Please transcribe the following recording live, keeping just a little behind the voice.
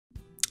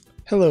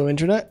Hello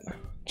Internet!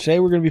 Today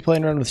we're going to be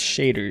playing around with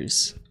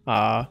shaders.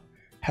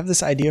 Have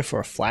this idea for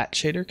a flat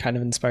shader, kind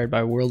of inspired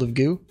by World of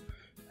Goo,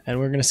 and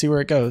we're going to see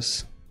where it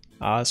goes.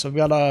 So we've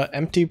got an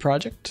empty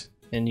project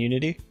in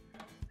Unity,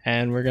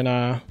 and we're going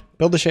to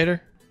build the shader,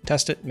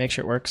 test it, make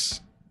sure it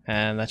works,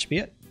 and that should be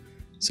it.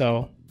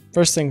 So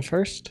first thing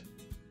first,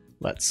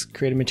 let's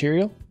create a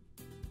material,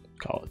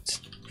 call it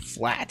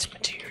flat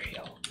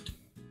material.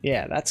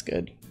 Yeah, that's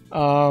good.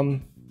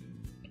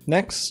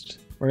 Next,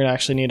 we're going to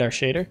actually need our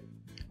shader.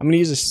 I'm going to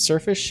use a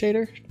surface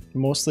shader,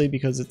 mostly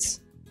because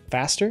it's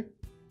faster.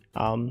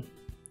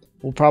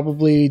 We'll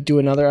probably do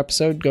another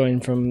episode going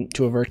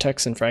to a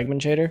vertex and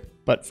fragment shader,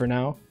 but for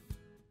now,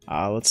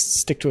 let's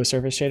stick to a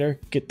surface shader,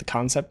 get the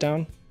concept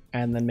down,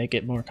 and then make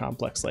it more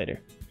complex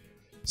later.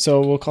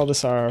 So we'll call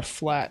this our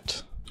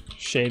flat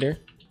shader,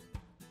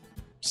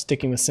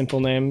 sticking with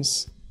simple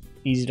names,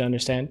 easy to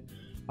understand.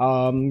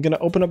 I'm going to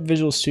open up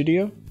Visual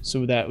Studio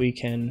so that we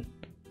can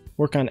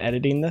work on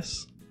editing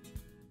this.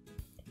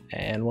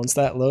 And once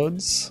that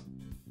loads,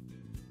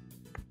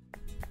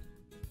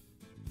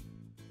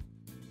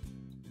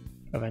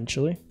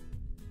 eventually,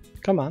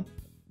 come on,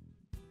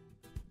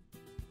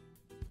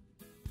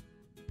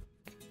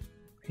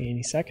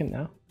 any second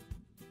now.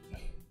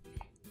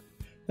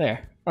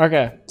 There.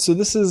 Okay, so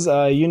this is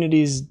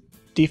Unity's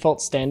default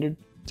standard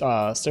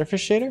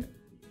surface shader.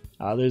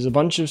 There's a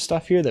bunch of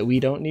stuff here that we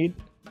don't need,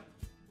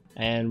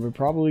 and we're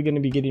probably going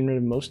to be getting rid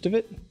of most of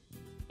it.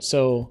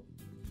 So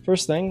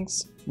first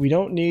things, we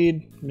don't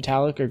need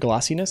metallic or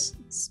glossiness.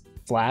 It's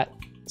flat,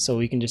 so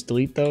we can just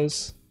delete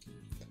those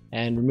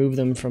and remove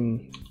them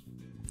from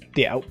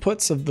the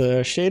outputs of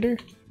the shader.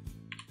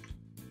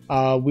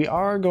 We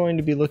are going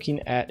to be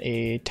looking at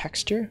a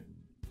texture,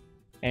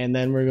 and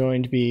then we're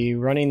going to be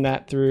running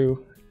that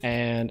through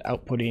and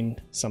outputting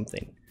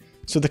something.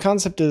 So the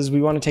concept is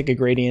we want to take a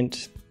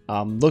gradient,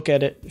 look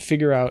at it,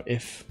 figure out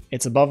if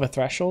it's above a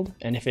threshold,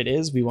 and if it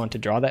is, we want to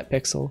draw that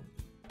pixel,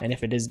 and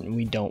if it isn't,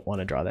 we don't want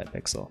to draw that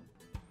pixel.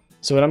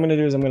 So what I'm going to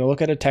do is I'm going to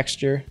look at a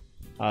texture,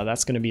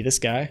 that's going to be this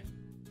guy,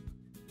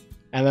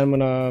 and then I'm going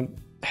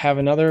to have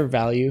another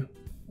value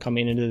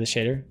coming into the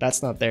shader.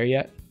 That's not there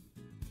yet.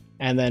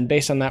 And then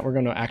based on that, we're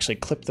going to actually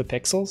clip the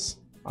pixels,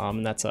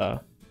 and that's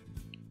a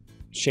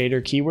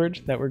shader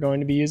keyword that we're going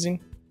to be using.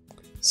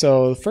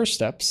 So the first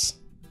steps,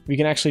 we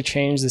can actually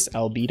change this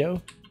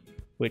albedo,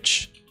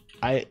 which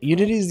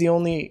Unity is the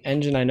only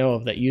engine I know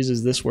of that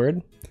uses this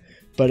word,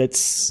 but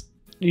it's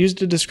used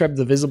to describe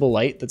the visible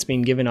light that's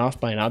being given off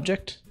by an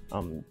object.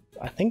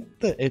 I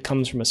think that it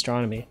comes from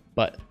astronomy,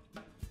 but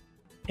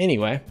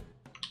anyway,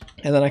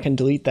 and then I can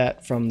delete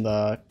that from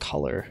the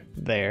color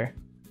there.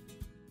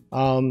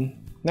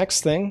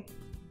 Next thing,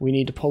 we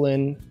need to pull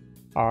in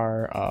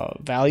our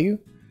value.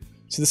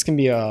 So this can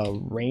be a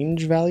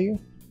range value.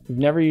 We've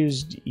never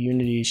used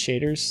Unity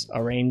shaders.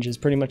 A range is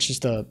pretty much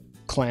just a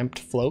clamped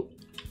float.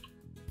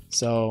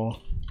 So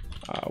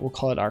we'll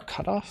call it our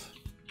cutoff.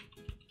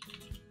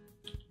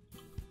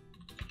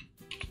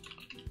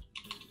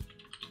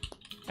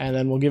 And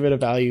then we'll give it a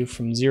value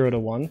from 0 to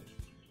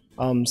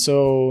 1.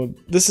 So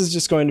this is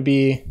just going to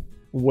be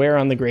where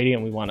on the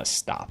gradient we want to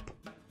stop.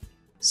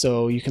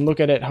 So you can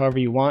look at it however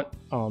you want.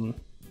 I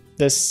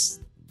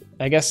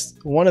guess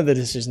one of the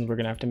decisions we're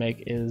going to have to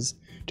make is,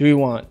 do we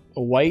want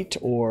a white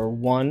or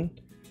 1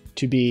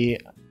 to be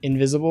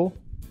invisible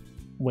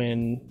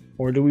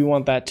or do we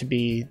want that to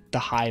be the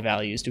high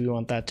values? Do we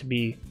want that to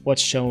be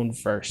what's shown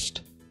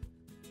first?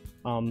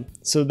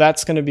 So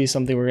that's going to be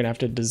something we're going to have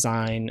to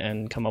design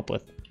and come up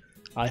with.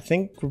 I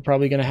think we're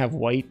probably going to have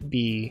white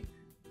be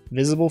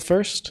visible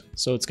first,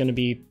 so it's going to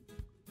be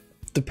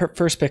the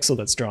first pixel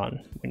that's drawn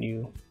when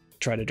you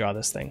try to draw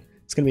this thing.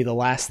 It's going to be the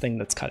last thing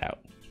that's cut out.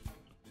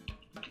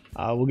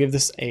 We'll give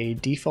this a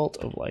default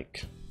of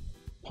like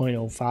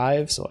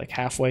 0.05, so like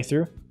halfway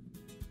through.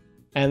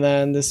 And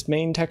then this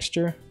main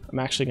texture, I'm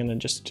actually going to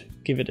just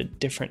give it a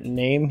different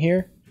name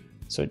here,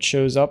 so it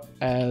shows up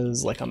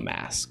as like a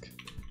mask.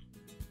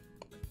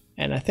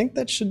 And I think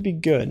that should be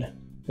good.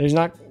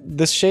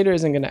 This shader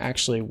isn't going to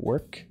actually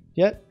work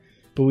yet,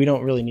 but we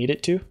don't really need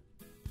it to.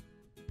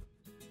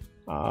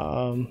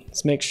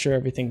 Let's make sure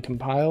everything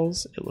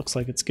compiles. It looks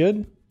like it's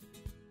good.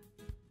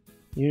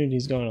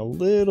 Unity's going a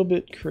little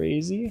bit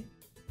crazy.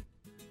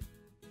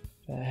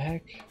 The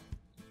heck?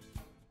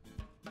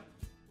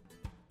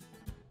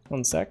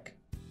 One sec.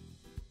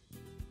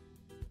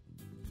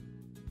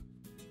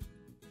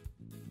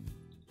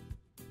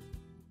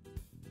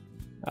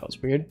 That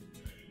was weird.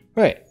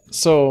 All right,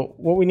 so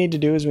what we need to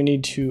do is we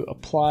need to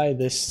apply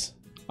this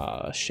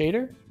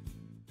shader.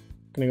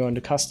 I'm gonna go into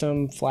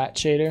custom flat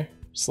shader,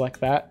 select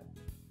that.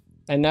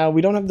 And now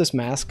we don't have this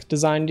mask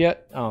designed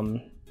yet.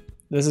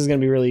 This is gonna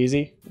be really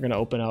easy. We're gonna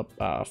open up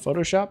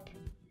Photoshop.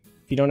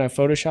 If you don't have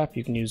Photoshop,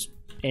 you can use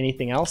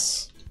anything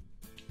else.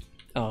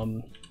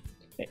 You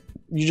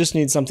just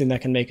need something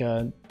that can make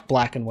a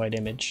black and white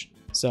image.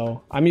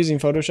 So I'm using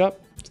Photoshop,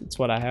 it's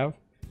what I have.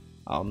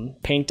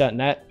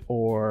 Paint.net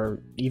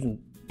or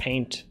even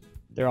Paint,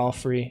 they're all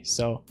free,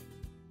 so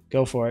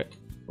go for it.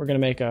 We're gonna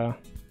make a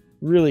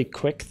really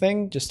quick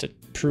thing just to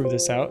prove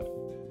this out.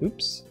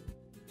 Oops.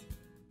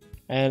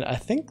 And I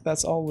think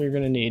that's all we're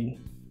gonna need.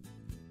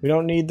 We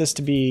don't need this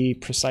to be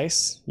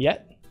precise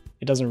yet.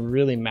 It doesn't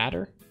really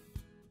matter.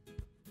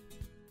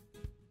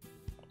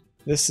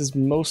 This is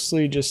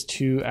mostly just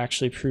to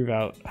actually prove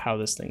out how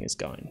this thing is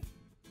going.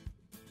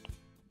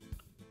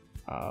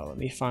 Let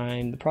me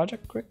find the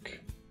project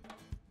quick.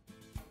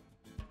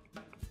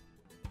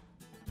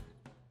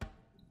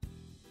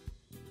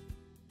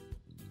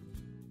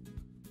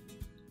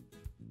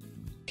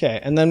 Okay,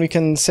 and then we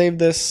can save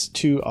this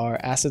to our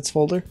assets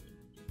folder,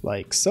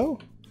 like so.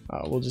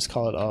 We'll just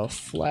call it a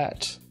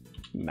flat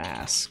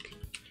mask.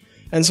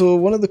 And so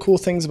one of the cool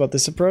things about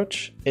this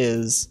approach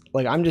is,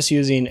 like, I'm just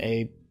using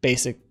a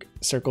basic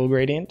circle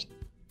gradient,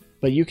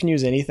 but you can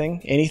use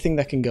anything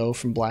that can go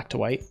from black to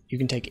white. You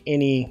can take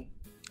any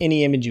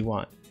image you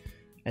want,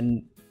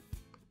 and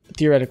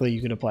theoretically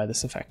you can apply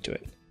this effect to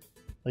it.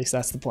 At least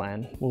that's the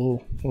plan.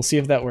 We'll see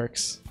if that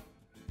works.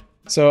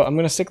 So I'm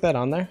going to stick that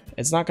on there.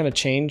 It's not going to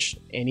change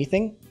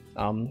anything,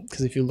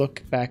 because if you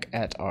look back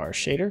at our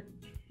shader,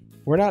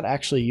 we're not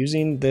actually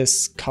using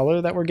this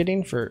color that we're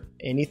getting for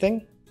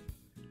anything.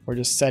 We're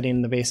just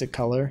setting the basic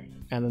color,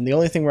 and then the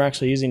only thing we're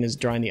actually using is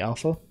drawing the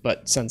alpha,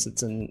 but since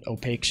it's an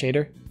opaque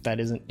shader, that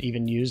isn't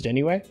even used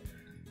anyway.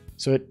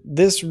 So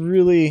this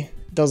really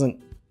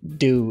doesn't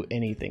do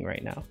anything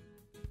right now.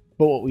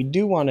 But what we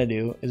do want to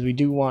do is we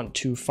do want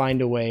to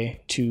find a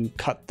way to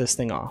cut this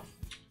thing off.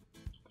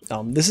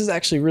 This is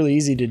actually really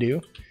easy to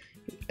do.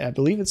 I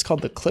believe it's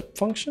called the clip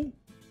function.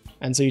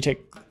 And so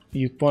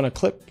you want to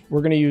clip,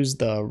 we're going to use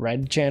the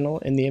red channel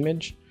in the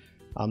image.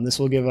 This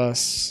will give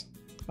us,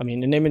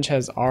 an image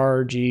has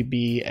R, G,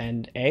 B,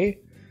 and A.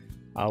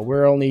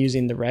 We're only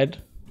using the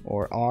red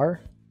or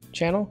R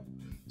channel.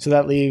 So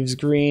that leaves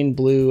green,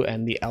 blue,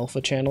 and the alpha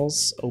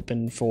channels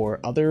open for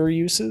other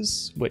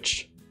uses,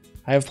 which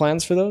I have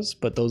plans for those,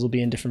 but those will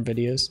be in different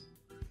videos.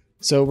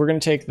 So we're going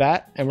to take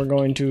that and we're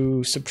going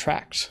to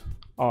subtract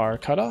our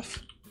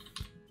cutoff.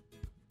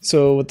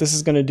 So what this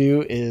is going to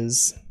do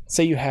is,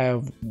 say you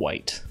have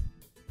white.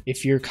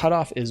 If your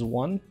cutoff is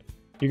 1,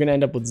 you're going to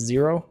end up with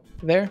 0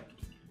 there.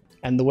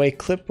 And the way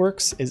clip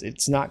works is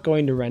it's not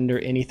going to render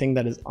anything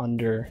that is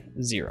under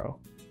 0.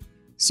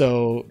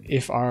 So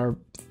if our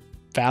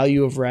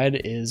value of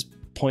red is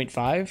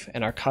 0.5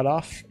 and our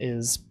cutoff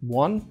is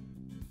 1,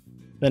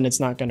 then it's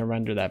not going to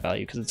render that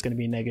value because it's going to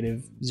be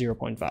negative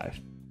 0.5.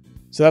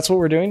 So that's what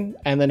we're doing.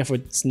 And then if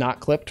it's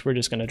not clipped, we're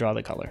just going to draw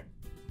the color.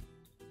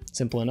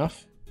 Simple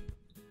enough.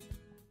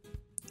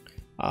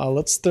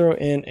 Let's throw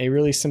in a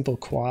really simple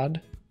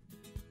quad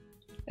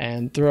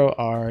and throw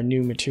our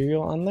new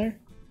material on there.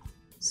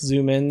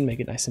 Zoom in, make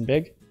it nice and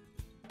big,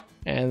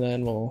 and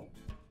then we'll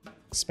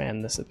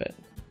expand this a bit.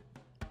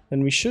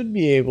 Then we should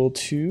be able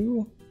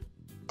to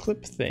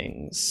clip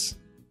things.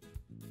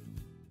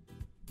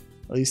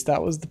 At least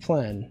that was the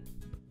plan.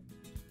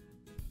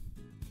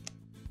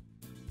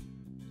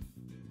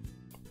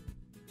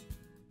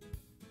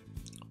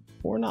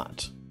 Or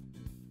not.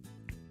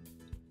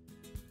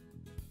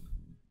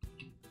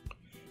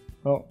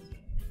 Well,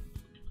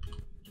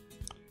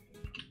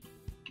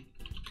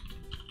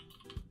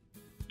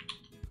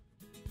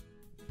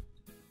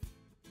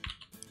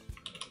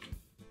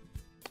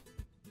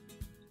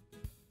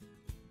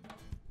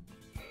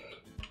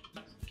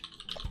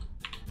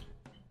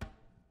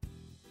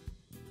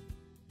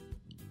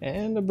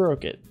 and I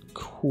broke it.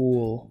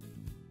 Cool.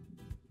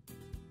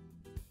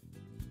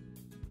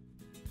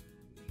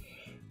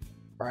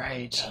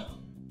 Right.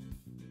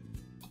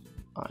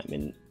 I'm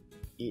an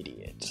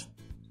idiot.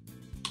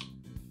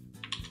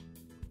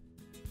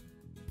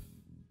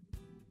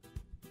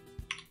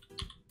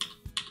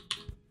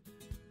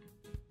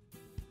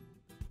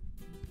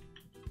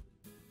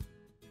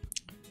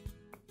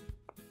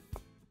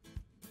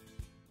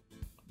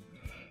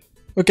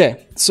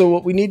 Okay, so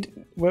what we need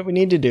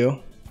to do,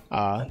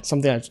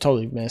 something I've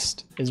totally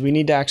missed, is we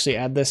need to actually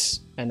add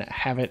this and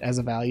have it as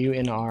a value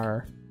in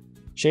our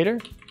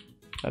shader.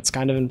 That's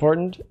kind of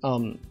important.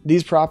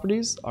 These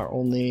properties are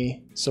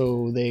only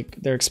so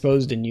they're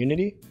exposed in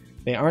Unity.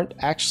 They aren't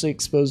actually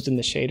exposed in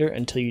the shader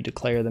until you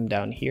declare them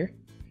down here.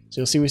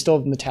 So you'll see we still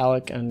have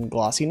metallic and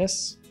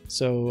glossiness.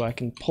 So I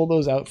can pull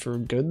those out for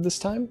good this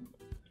time.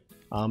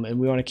 And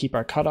we want to keep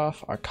our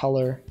cutoff, our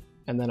color,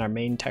 and then our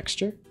main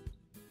texture.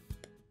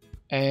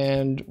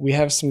 And we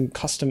have some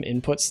custom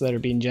inputs that are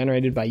being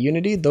generated by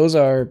Unity. Those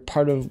are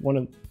part of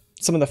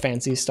some of the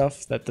fancy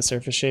stuff that the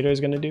surface shader is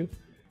going to do.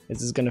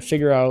 It's going to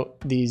figure out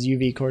these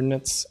UV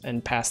coordinates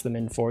and pass them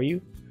in for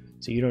you.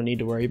 So you don't need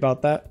to worry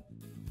about that.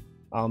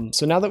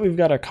 So now that we've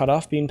got our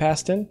cutoff being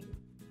passed in,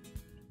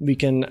 we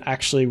can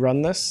actually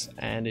run this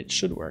and it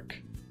should work.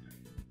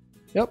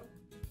 Yep.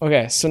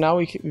 Okay, so now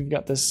we've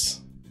got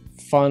this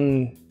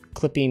fun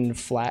clipping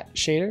flat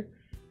shader,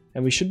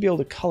 and we should be able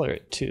to color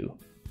it too.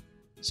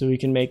 So we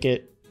can make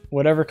it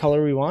whatever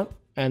color we want,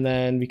 and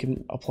then we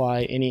can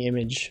apply any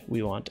image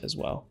we want as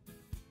well.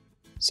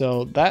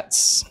 So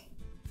that's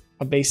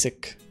a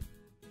basic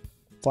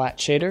flat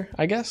shader,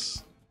 I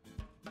guess.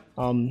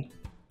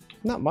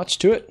 Not much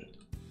to it.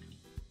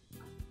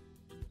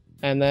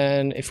 And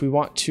then if we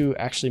want to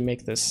actually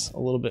make this a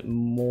little bit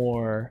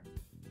more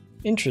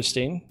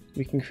interesting,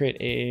 we can create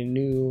a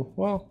new,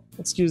 well,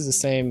 let's use the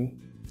same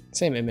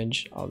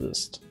image. I'll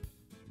just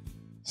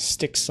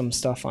stick some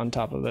stuff on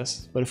top of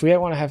this. But if we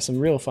want to have some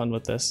real fun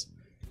with this,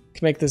 we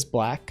can make this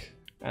black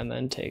and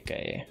then take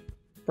a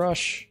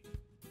brush,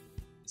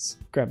 let's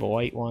grab a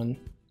white one,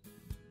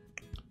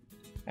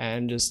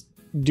 and just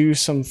do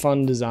some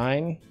fun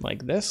design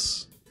like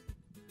this.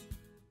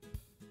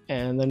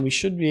 And then we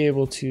should be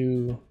able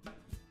to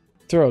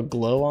throw a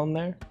glow on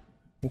there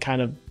and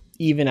kind of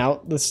even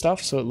out the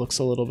stuff so it looks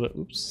a little bit,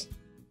 oops.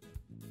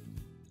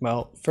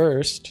 Well,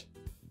 first,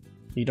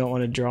 you don't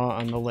want to draw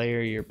on the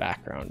layer your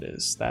background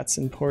is. That's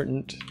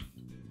important.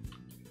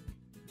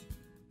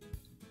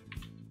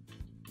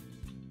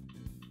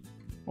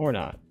 Or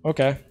not.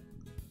 Okay.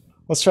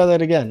 Let's try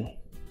that again.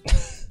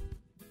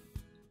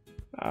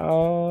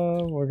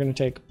 We're going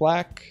to take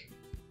black,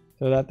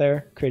 throw that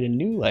there, create a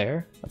new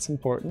layer. That's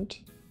important.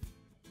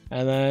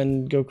 And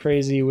then go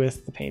crazy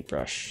with the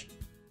paintbrush.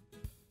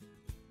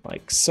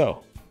 Like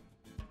so.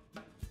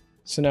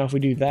 So now if we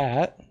do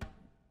that,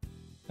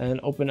 and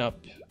open up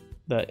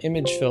the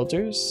image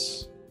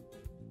filters,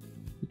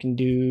 we can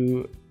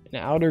do an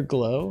outer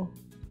glow,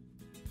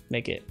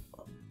 make it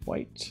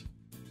white.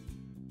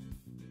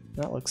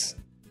 That looks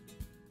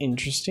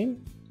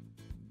interesting.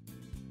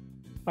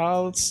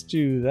 Let's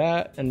do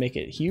that and make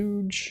it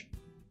huge.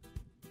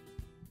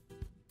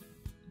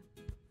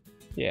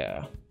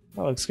 Yeah,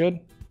 that looks good.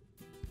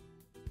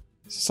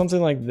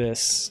 Something like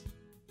this.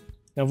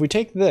 Now if we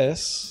take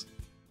this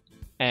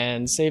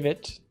and save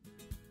it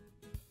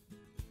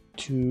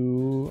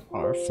to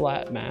our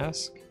flat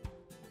mask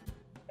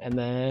and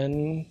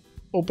then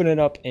open it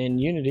up in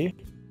Unity,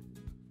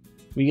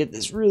 we get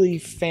this really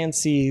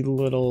fancy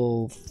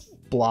little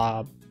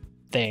blob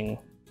thing.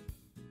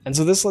 And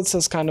so this lets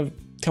us kind of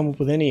come up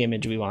with any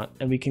image we want,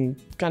 and we can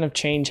kind of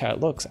change how it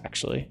looks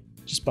actually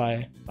just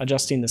by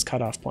adjusting this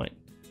cutoff point.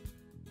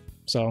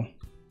 So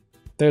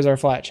there's our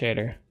flat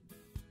shader.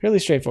 Really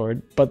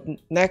straightforward. But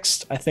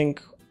next, I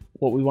think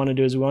what we want to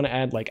do is we want to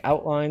add like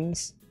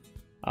outlines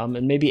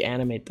and maybe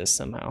animate this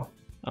somehow.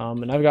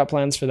 And I've got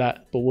plans for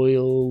that, but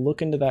we'll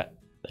look into that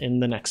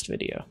in the next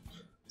video.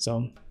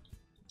 So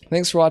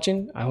thanks for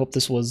watching. I hope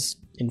this was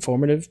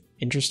informative,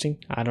 interesting.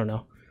 I don't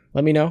know.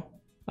 Let me know,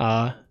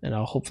 and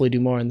I'll hopefully do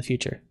more in the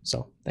future.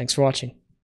 So thanks for watching.